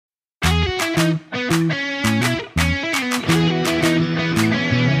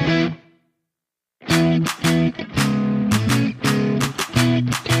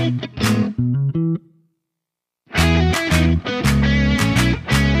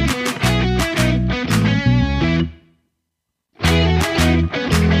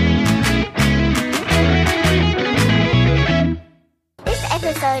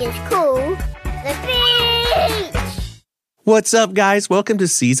What's up, guys? Welcome to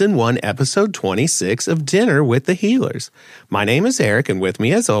Season 1, Episode 26 of Dinner with the Healers. My name is Eric, and with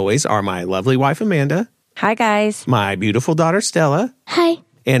me, as always, are my lovely wife, Amanda. Hi, guys. My beautiful daughter, Stella. Hi.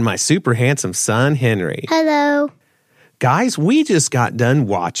 And my super handsome son, Henry. Hello. Guys, we just got done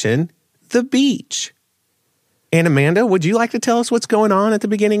watching The Beach. And Amanda, would you like to tell us what's going on at the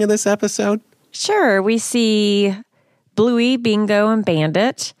beginning of this episode? Sure. We see Bluey, Bingo, and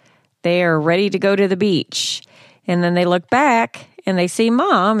Bandit. They are ready to go to the beach. And then they look back and they see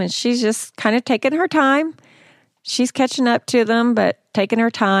Mom, and she's just kind of taking her time. She's catching up to them, but taking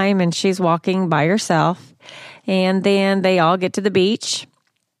her time, and she's walking by herself. And then they all get to the beach.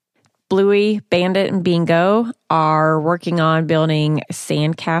 Bluey, Bandit, and Bingo are working on building a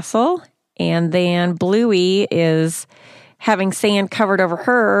sand castle. And then Bluey is having sand covered over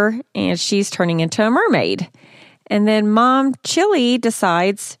her, and she's turning into a mermaid. And then Mom Chili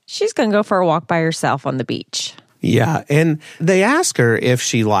decides she's going to go for a walk by herself on the beach. Yeah, and they ask her if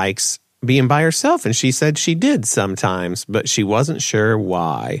she likes being by herself, and she said she did sometimes, but she wasn't sure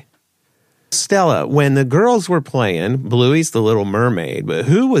why. Stella, when the girls were playing, Bluey's the Little Mermaid, but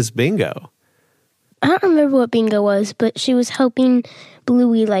who was Bingo? I don't remember what Bingo was, but she was helping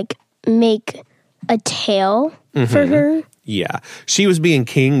Bluey, make a tail for her. Yeah, she was being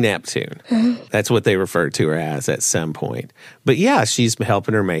King Neptune. That's what they referred to her as at some point. But yeah, she's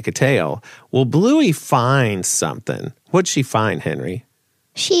helping her make a tail. Well, Bluey finds something. What'd she find, Henry?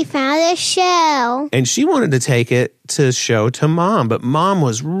 She found a shell. And she wanted to take it to show to Mom, but Mom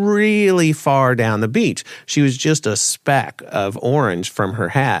was really far down the beach. She was just a speck of orange from her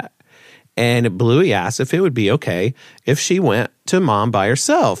hat. And Bluey asked if it would be okay if she went to Mom by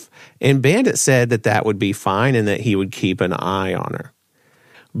herself. And Bandit said that that would be fine and that he would keep an eye on her.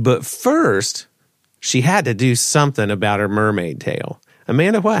 But first, she had to do something about her mermaid tail.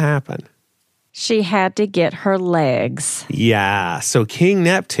 Amanda, what happened? She had to get her legs. Yeah, so King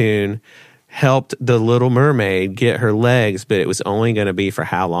Neptune helped the Little Mermaid get her legs, but it was only going to be for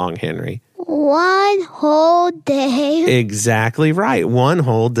how long, Henry? 1 whole day. Exactly right, 1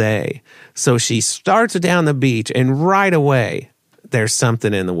 whole day. So she starts down the beach, and right away, there's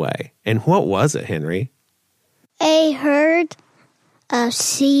something in the way. And what was it, Henry? A herd of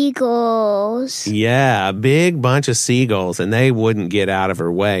seagulls. Yeah, a big bunch of seagulls, and they wouldn't get out of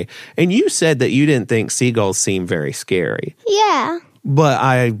her way. And you said that you didn't think seagulls seemed very scary. Yeah. But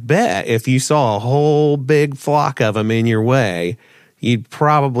I bet if you saw a whole big flock of them in your way, you'd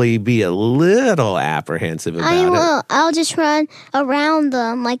probably be a little apprehensive about I it. won't. I'll just run around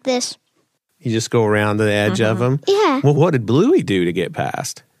them like this. You just go around the edge of them? Yeah. Well, what did Bluey do to get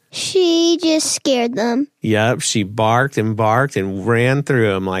past? She just scared them. Yep, she barked and ran through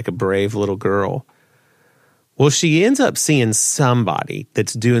them like a brave little girl. Well, she ends up seeing somebody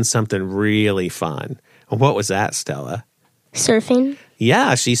that's doing something really fun. And what was that, Stella? Surfing.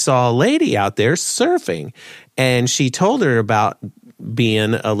 Yeah, she saw a lady out there surfing, and she told her about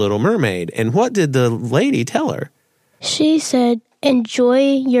being a Little Mermaid. And what did the lady tell her? She said,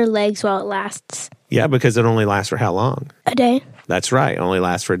 enjoy your legs while it lasts. Yeah, because it only lasts for how long? A day. That's right, only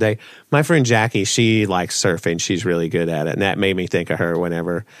lasts for a day. My friend Jackie, she likes surfing. She's really good at it, and that made me think of her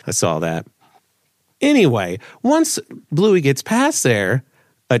whenever I saw that. Anyway, once Bluey gets past there,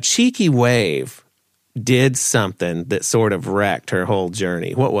 a cheeky wave did something that sort of wrecked her whole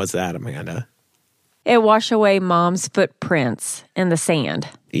journey. What was that, Amanda? It washed away Mom's footprints in the sand.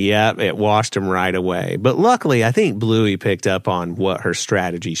 Yep, it washed them right away. But luckily, I think Bluey picked up on what her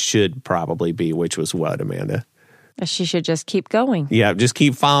strategy should probably be, which was what, Amanda? She should just keep going. Yeah, just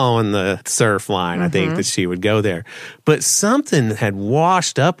keep following the surf line. I think that she would go there. But something had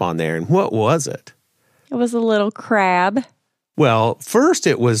washed up on there, and what was it? It was a little crab. Well, first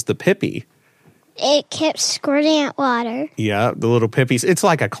it was the Pippi. It kept squirting out water. Yeah, the little Pippies. It's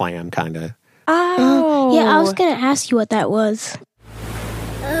like a clam, kind of. Oh. Yeah, I was going to ask you what that was.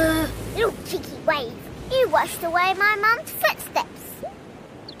 Little cheeky wave. You washed away my mum's footsteps.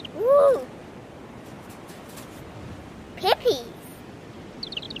 Woo! Pippies.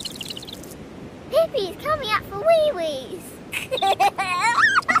 Pippies coming up for wee-wees.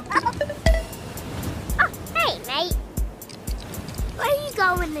 Oh, hey, mate. Where are you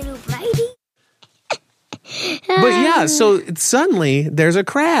going, little Brady? But yeah, so suddenly there's a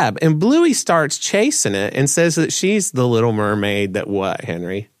crab, and Bluey starts chasing it and says that she's the Little Mermaid that what,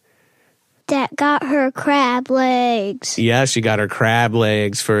 Henry? That got her crab legs. Yeah, she got her crab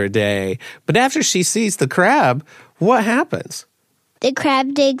legs for a day. But after she sees the crab, what happens? The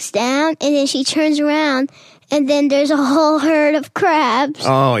crab digs down, and then she turns around, and then there's a whole herd of crabs.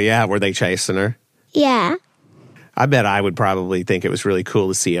 Oh, yeah, were they chasing her? Yeah. I bet I would probably think it was really cool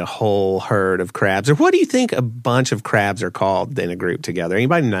to see a whole herd of crabs. Or what do you think a bunch of crabs are called in a group together?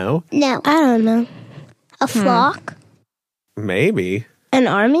 Anybody know? No. I don't know. A flock? Maybe. An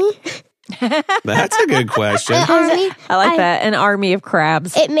army? That's a good question. An army? I like that. An army of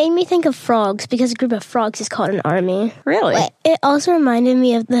crabs. It made me think of frogs because a group of frogs is called an army. Really? But it also reminded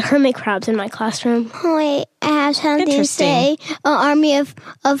me of the hermit crabs in my classroom. Oh, wait, I have something to say. An army of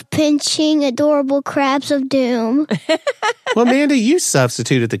pinching adorable crabs of doom. Well, Amanda, you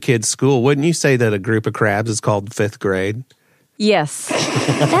substitute at the kids' school. Wouldn't you say that a group of crabs is called fifth grade? Yes.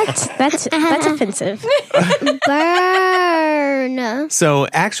 That's offensive. Burn. So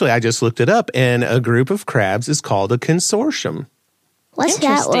actually, I just looked it up, and a group of crabs is called a consortium. What's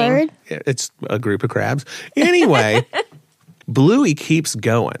that word? It's a group of crabs. Anyway, Bluey keeps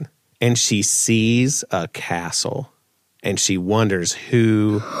going, and she sees a castle, and she wonders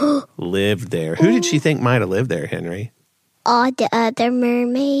who lived there. Who did she think might have lived there, Henry? All the other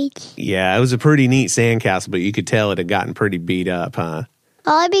mermaids. Yeah, it was a pretty neat sandcastle, but you could tell it had gotten pretty beat up, huh?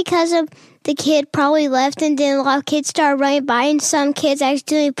 All because of the kid probably left, and then a lot of kids started running by, and some kids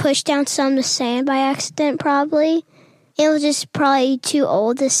accidentally pushed down some of the sand by accident, probably. It was just probably too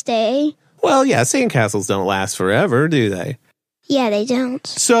old to stay. Well, yeah, sandcastles don't last forever, do they? Yeah, they don't.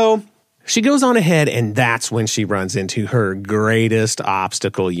 So she goes on ahead, and that's when she runs into her greatest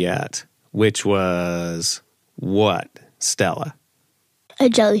obstacle yet, which was what, Stella? A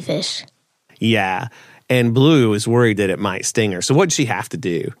jellyfish. Yeah, and Blue was worried that it might sting her. So what did she have to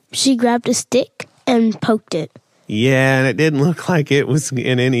do? She grabbed a stick and poked it. Yeah, and it didn't look like it was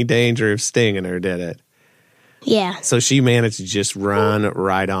in any danger of stinging her, did it? Yeah. So she managed to just run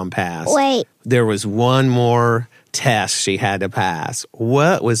right on past. Wait. There was one more test she had to pass.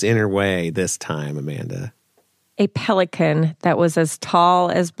 What was in her way this time, Amanda? A pelican that was as tall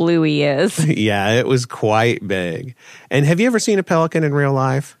as Bluey is. Yeah, it was quite big. And have you ever seen a pelican in real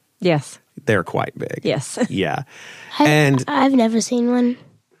life? Yes. They're quite big. Yes. Yeah. And I've never seen one.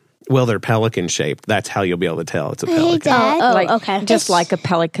 well, they're pelican shaped. That's how you'll be able to tell it's a Hey, pelican. Dad. Okay. Just like a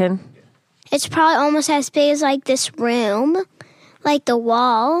pelican. It's probably almost as big as like this room, like the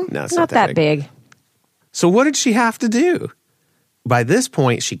wall. No, it's Not that big. So what did she have to do? By this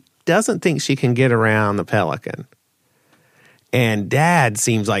point, she doesn't think she can get around the pelican. And Dad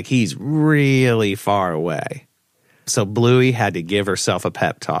seems like he's really far away. So Bluey had to give herself a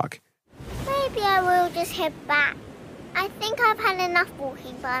pep talk. Maybe I will just head back. I think I've had enough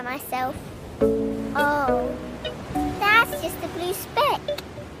walking by myself. Oh, that's just a blue speck.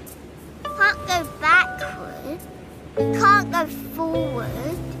 Can't go backward. Can't go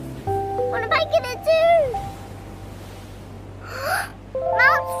forward. What am I gonna do?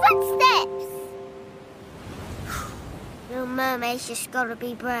 Mom's footsteps! Little mermaid's just gotta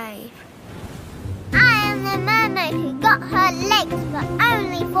be brave. I am the mermaid who got her legs, but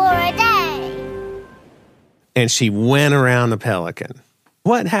only for a day. And she went around the pelican.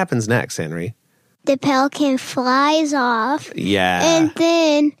 What happens next, Henry? The pelican flies off. Yeah. And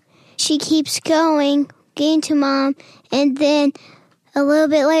then she keeps going, getting to Mom, and then a little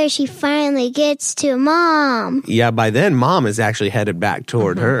bit later she finally gets to Mom. Yeah, by then, Mom is actually headed back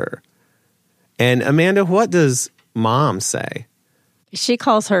toward her. And Amanda, what does Mom say? She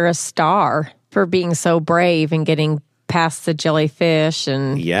calls her a star for being so brave and getting past the jellyfish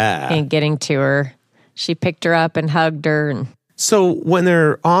and getting to her. She picked her up and hugged her. And So when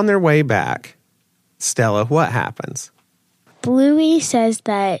they're on their way back, Stella, what happens? Bluey says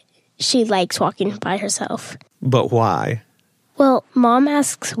that she likes walking by herself. But why? Well, Mom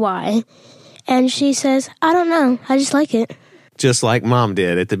asks why, and she says, I don't know, I just like it. Just like Mom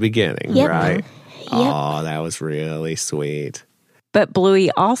did at the beginning, Yep. right? Yep. Oh, that was really sweet. But Bluey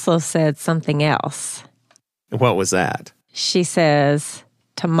also said something else. What was that? She says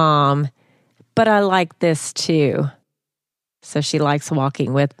to Mom, but I like this too. So she likes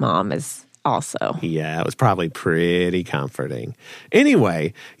walking with Mom as also. Yeah, it was probably pretty comforting.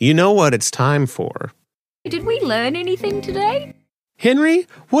 Anyway, you know what it's time for. Did we learn anything today? Henry,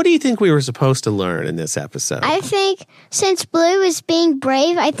 what do you think we were supposed to learn in this episode? I think since Blue is being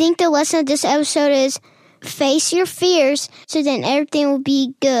brave, I think the lesson of this episode is face your fears so then everything will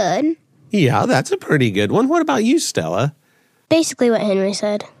be good. Yeah, that's a pretty good one. What about you, Stella? Basically what Henry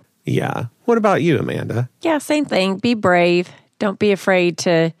said. Yeah. What about you, Amanda? Yeah, same thing. Be brave. Don't be afraid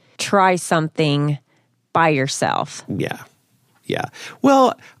to try something by yourself. Yeah. Yeah.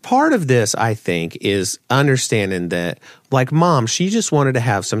 Well, part of this, I think, is understanding that, like Mom, she just wanted to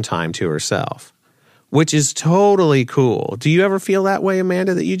have some time to herself, which is totally cool. Do you ever feel that way,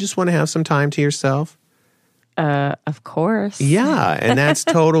 Amanda, that you just want to have some time to yourself? Of course. Yeah, and that's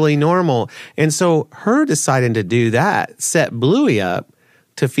totally normal. And so her deciding to do that set Bluey up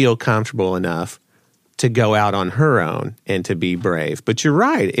to feel comfortable enough to go out on her own and to be brave. But you're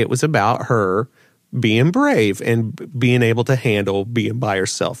right. It was about her being brave and being able to handle being by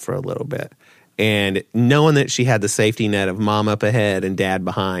herself for a little bit. And knowing that she had the safety net of mom up ahead and dad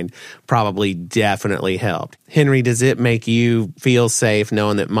behind probably definitely helped. Henry, does it make you feel safe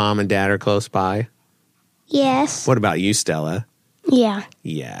knowing that mom and dad are close by? Yes. What about you, Stella? Yeah.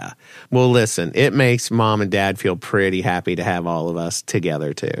 Yeah. Well, listen, it makes mom and dad feel pretty happy to have all of us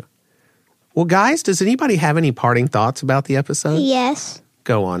together, too. Well, guys, does anybody have any parting thoughts about the episode? Yes.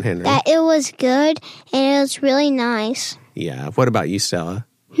 Go on, Henry. That it was good and it was really nice. Yeah. What about you, Stella?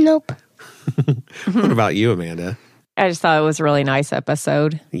 Nope. What about you, Amanda? I just thought it was a really nice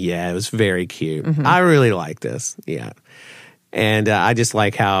episode. Yeah, it was very cute. I really like this. Yeah. And I just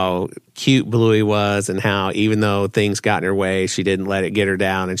like how cute Bluey was and how even though things got in her way, she didn't let it get her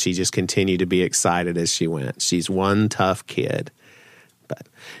down and she just continued to be excited as she went. She's one tough kid. But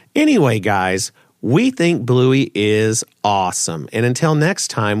anyway, guys, we think Bluey is awesome. And until next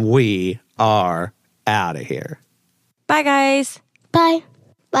time, we are out of here. Bye, guys. Bye.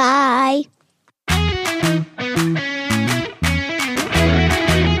 Bye.